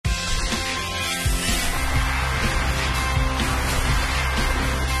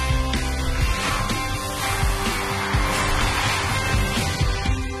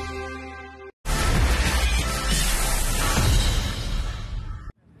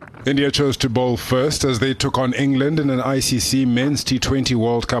India chose to bowl first as they took on England in an ICC Men's T20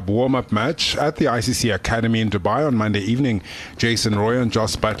 World Cup warm-up match at the ICC Academy in Dubai on Monday evening. Jason Roy and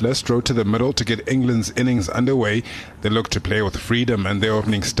Jos Buttler strode to the middle to get England's innings underway. They looked to play with freedom, and their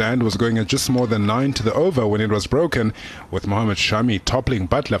opening stand was going at just more than 9 to the over when it was broken, with Mohammad Shami toppling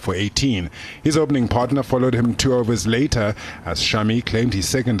Buttler for 18. His opening partner followed him 2 overs later as Shami claimed his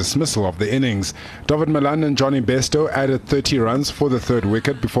second dismissal of the innings. David Malan and Johnny Bairstow added 30 runs for the third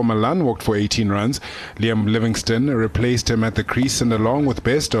wicket before Malan walked for 18 runs. Liam Livingstone replaced him at the crease, and along with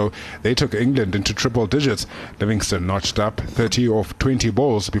Bairstow, they took England into triple digits. Livingstone notched up 30 off 20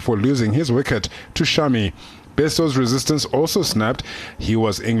 balls before losing his wicket to Shami. Bairstow's resistance also snapped. He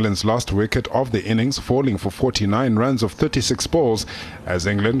was England's last wicket of the innings, falling for 49 runs of 36 balls as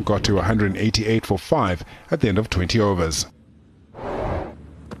England got to 188 for 5 at the end of 20 overs.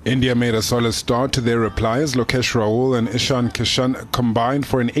 India made a solid start to their replies. Lokesh Rahul and Ishan Kishan combined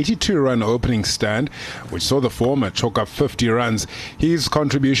for an 82-run opening stand, which saw the former chalk up 50 runs. His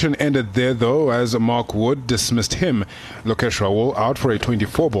contribution ended there, though, as Mark Wood dismissed him. Lokesh Rahul out for a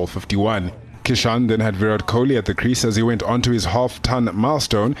 24-ball 51. Kishan then had Virat Kohli at the crease as he went on to his half-ton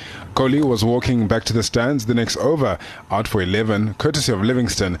milestone. Kohli was walking back to the stands the next over, out for 11, courtesy of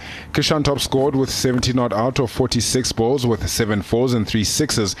Livingstone. Kishan top scored with 70 not out of 46 balls with 7 fours and 3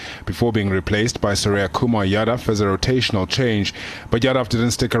 sixes before being replaced by Surya Kumar Yadav as a rotational change. But Yadav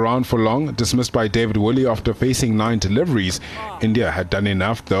didn't stick around for long, dismissed by David Willey after facing 9 deliveries. India had done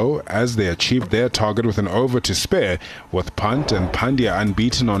enough, though, as they achieved their target with an over to spare, with Pant and Pandya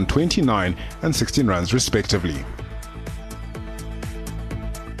unbeaten on 29 and 16 runs respectively.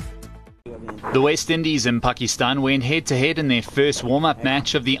 The West Indies and Pakistan went head-to-head in their first warm-up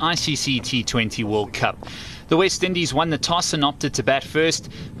match of the ICC T20 World Cup. The West Indies won the toss and opted to bat first,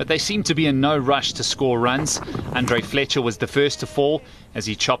 but they seemed to be in no rush to score runs. Andre Fletcher was the first to fall as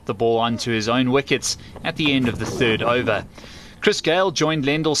he chopped the ball onto his own wickets at the end of the third over. Chris Gayle joined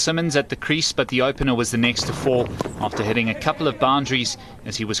Lendl Simmons at the crease, but the opener was the next to fall after hitting a couple of boundaries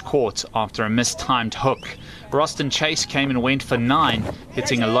as he was caught after a mistimed hook. Roston Chase came and went for 9,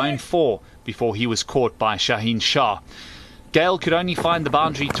 hitting a lone 4 before he was caught by Shaheen Shah. Gayle could only find the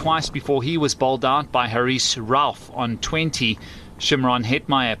boundary twice before he was bowled out by Haris Rauf on 20. Shimron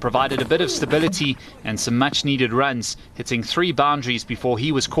Hetmeyer provided a bit of stability and some much needed runs, hitting 3 boundaries before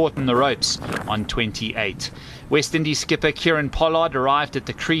he was caught in the ropes on 28. West Indies skipper Kieran Pollard arrived at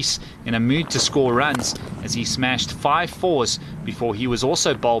the crease in a mood to score runs as he smashed 5 fours before he was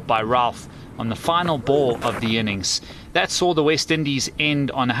also bowled by Ralph on the final ball of the innings. That saw the West Indies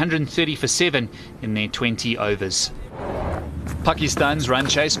end on 130 for 7 in their 20 overs. Pakistan's run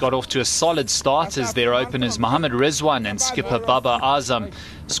chase got off to a solid start as their openers Mohammad Rizwan and skipper Babar Azam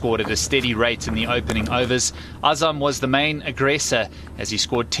scored at a steady rate in the opening overs. Azam was the main aggressor as he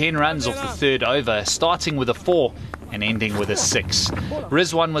scored 10 runs off the third over, starting with a 4 and ending with a 6.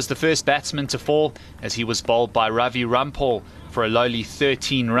 Rizwan was the first batsman to fall as he was bowled by Ravi Rampal for a lowly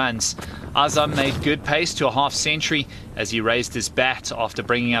 13 runs. Azam made good pace to a half-century as he raised his bat after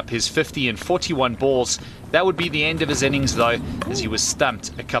bringing up his 50 and 41 balls. That would be the end of his innings, though, as he was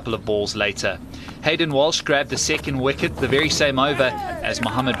stumped a couple of balls later. Hayden Walsh grabbed the second wicket the very same over as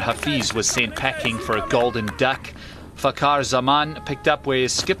Mohammad Hafiz was sent packing for a golden duck. Fakhar Zaman picked up where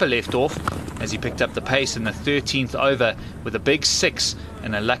his skipper left off as he picked up the pace in the 13th over with a big 6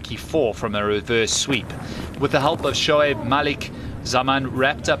 and a lucky 4 from a reverse sweep. With the help of Shoaib Malik, Zaman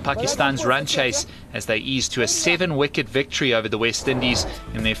wrapped up Pakistan's run chase as they eased to a 7-wicket victory over the West Indies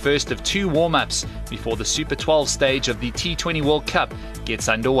in their first of 2 warm-ups before the Super 12 stage of the T20 World Cup gets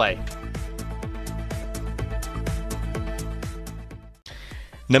underway.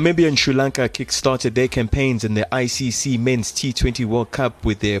 Namibia and Sri Lanka kick-started their campaigns in the ICC Men's T20 World Cup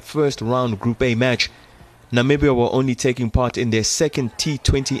with their first round Group A match. Namibia were only taking part in their second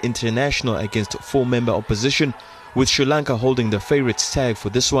T20 international against 4-member opposition, with Sri Lanka holding the favourites tag for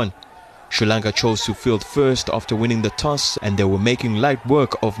this one. Sri Lanka chose to field first after winning the toss, and they were making light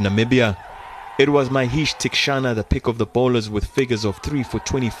work of Namibia. It was Mahesh Tikshana the pick of the bowlers with figures of 3 for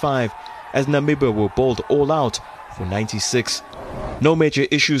 25 as Namibia were bowled all out for 96. No major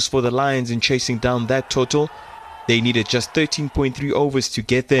issues for the Lions in chasing down that total. They needed just 13.3 overs to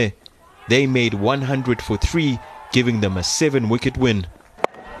get there. They made 100 for 3, giving them a 7-wicket win.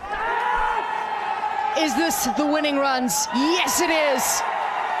 Is this the winning runs? Yes, it is.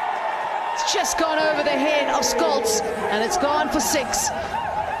 It's just gone over the head of Scholz, and it's gone for 6.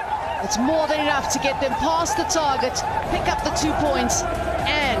 It's more than enough to get them past the target, pick up the 2 points,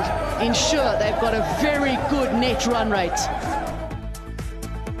 and ensure they've got a very good net run rate.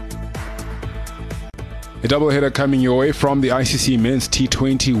 A doubleheader coming your way from the ICC Men's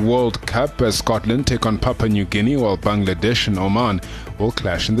T20 World Cup as Scotland take on Papua New Guinea while Bangladesh and Oman will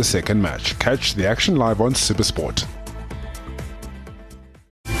clash in the second match. Catch the action live on SuperSport.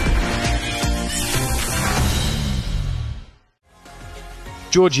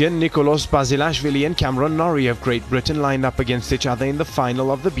 Georgian Nicolas Basilashvili and Cameron Norrie of Great Britain lined up against each other in the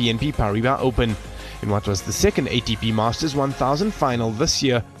final of the BNP Paribas Open, in what was the second ATP Masters 1000 final this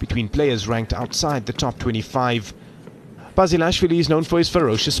year between players ranked outside the top 25. Basilashvili is known for his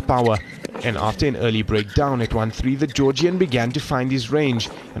ferocious power, and after an early breakdown at 1-3, the Georgian began to find his range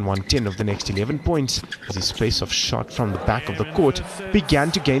and won 10 of the next 11 points as his face-off shot from the back of the court began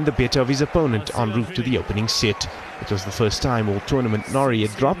to gain the better of his opponent en route to the opening set. It was the first time all tournament Norrie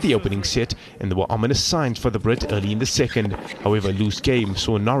had dropped the opening set, and there were ominous signs for the Brit early in the second. However, loose game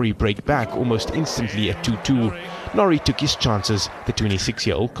saw Norrie break back almost instantly at 2-2. Norrie took his chances. The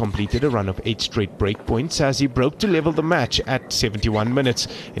 26-year-old completed a run of 8 straight break points as he broke to level the match at 71 minutes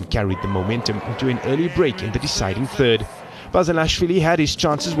and carried the momentum into an early break in the deciding third. Basilashvili had his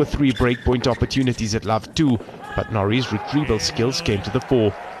chances with 3 breakpoint opportunities at love 2, but Norrie's retrieval skills came to the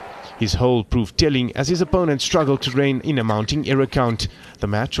fore. His hole proved telling as his opponent struggled to rein in a mounting error count. The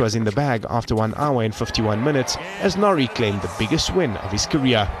match was in the bag after 1 hour and 51 minutes as Norrie claimed the biggest win of his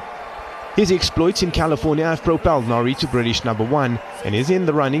career. His exploits in California have propelled Norrie to British #1 and is in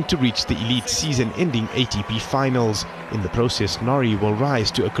the running to reach the elite season-ending ATP finals. In the process, Norrie will rise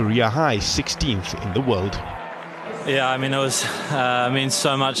to a career-high 16th in the world. Yeah, I mean, it means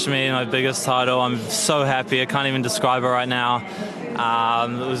so much to me, my biggest title. I'm so happy, I can't even describe it right now.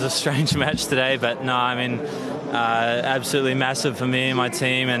 It was a strange match today, but no, I mean, absolutely massive for me and my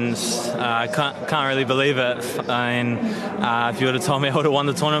team, and I can't really believe it. I mean, if you would have told me I would have won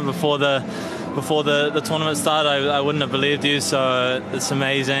the tournament before the tournament started, I wouldn't have believed you. So it's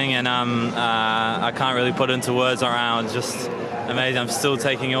amazing, and I can't really put it into words around. It's just amazing. I'm still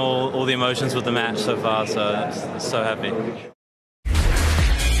taking all the emotions with the match so far, so happy.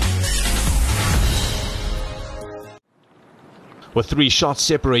 With 3 shots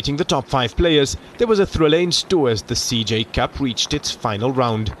separating the top 5 players, there was a thriller in store as the CJ Cup reached its final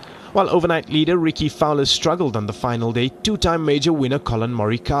round. While overnight leader Ricky Fowler struggled on the final day, 2-time major winner Colin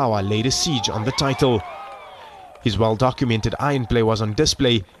Morikawa laid a siege on the title. His well-documented iron play was on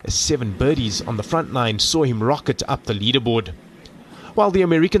display as 7 birdies on the front 9 saw him rocket up the leaderboard. While the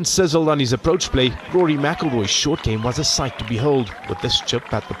American sizzled on his approach play, Rory McIlroy's short game was a sight to behold, with this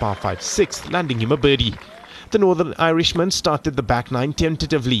chip at the par 5 6th landing him a birdie. The Northern Irishman started the back 9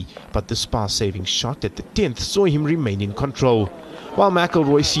 tentatively, but the par-saving shot at the 10th saw him remain in control. While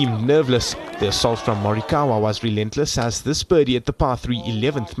McIlroy seemed nerveless, the assault from Morikawa was relentless as this birdie at the par 3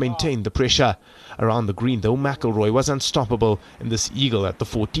 11th maintained the pressure. Around the green though, McIlroy was unstoppable, and this eagle at the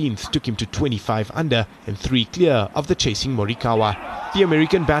 14th took him to 25 under and 3 clear of the chasing Morikawa. The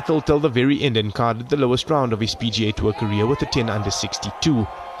American battled till the very end and carded the lowest round of his PGA Tour career with a 10 under 62.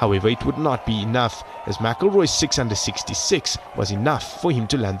 However, it would not be enough, as McIlroy's 6 under 66 was enough for him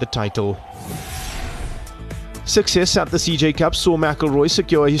to land the title. Success at the CJ Cup saw McIlroy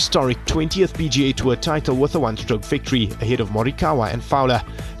secure a historic 20th PGA Tour title with a 1-stroke victory ahead of Morikawa and Fowler.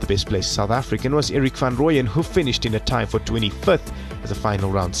 The best-placed South African was Erik van Rooyen, who finished in a tie for 25th as the final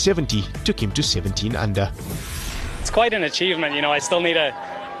round 70 took him to 17 under. It's quite an achievement, you know. I still need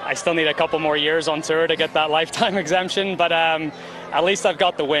a couple more years on tour to get that lifetime exemption, but at least I've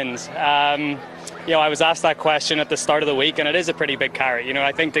got the wins. You know, I was asked that question at the start of the week, and it is a pretty big carrot. You know,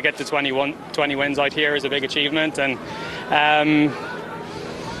 I think to get to 20 wins out here is a big achievement, and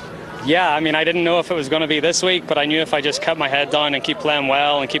yeah, I mean, I didn't know if it was going to be this week, but I knew if I just kept my head down and keep playing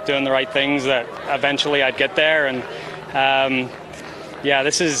well and keep doing the right things, that eventually I'd get there. And yeah,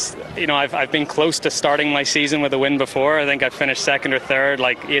 this is, you know, I've been close to starting my season with a win before. I think I've finished 2nd or 3rd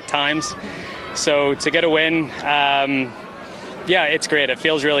like 8 times. So to get a win, yeah, it's great. It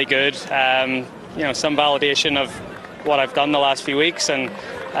feels really good. You know, some validation of what I've done the last few weeks, and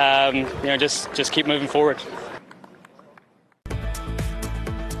you know, just keep moving forward.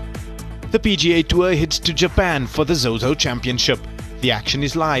 The PGA Tour heads to Japan for the Zozo Championship. The action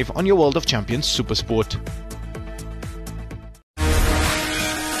is live on your World of Champions SuperSport.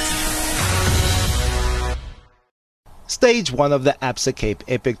 Stage 1 of the Absa Cape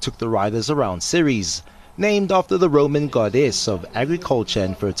Epic took the Riders Around series. Named after the Roman goddess of agriculture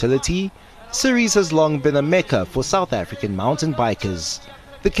and fertility, series has long been a mecca for South African mountain bikers.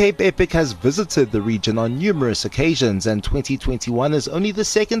 The Cape Epic has visited the region on numerous occasions, and 2021 is only the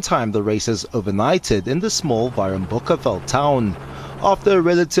 2nd time the race has overnighted in the small Warumbukerveld town. After a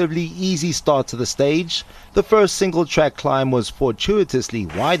relatively easy start to the stage, the first single-track climb was fortuitously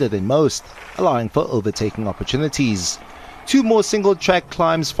wider than most, allowing for overtaking opportunities. 2 more single-track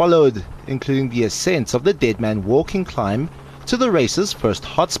climbs followed, including the ascent of the Deadman Walking climb to the race's first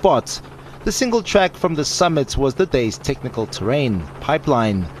hotspot. The single track from the summit was the day's technical terrain,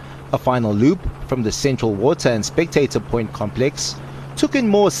 Pipeline. A final loop from the Central Water and Spectator Point complex took in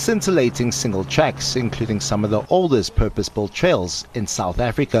more scintillating single tracks, including some of the oldest purpose-built trails in South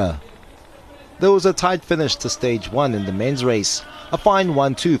Africa. There was a tight finish to stage 1 in the men's race, a fine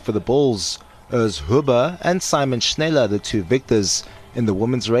 1-2 for the Bulls. Urs Huber and Simon Schneller, the 2 victors. In the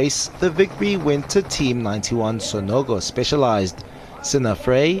women's race, the victory went to Team 91 Sonogo Specialized. Sina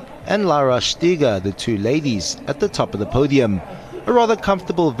Frey and Lara Stiger, the 2 ladies, at the top of the podium. A rather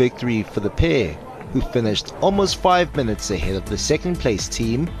comfortable victory for the pair, who finished almost 5 minutes ahead of the second place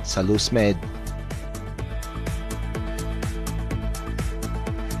team, Salusmed.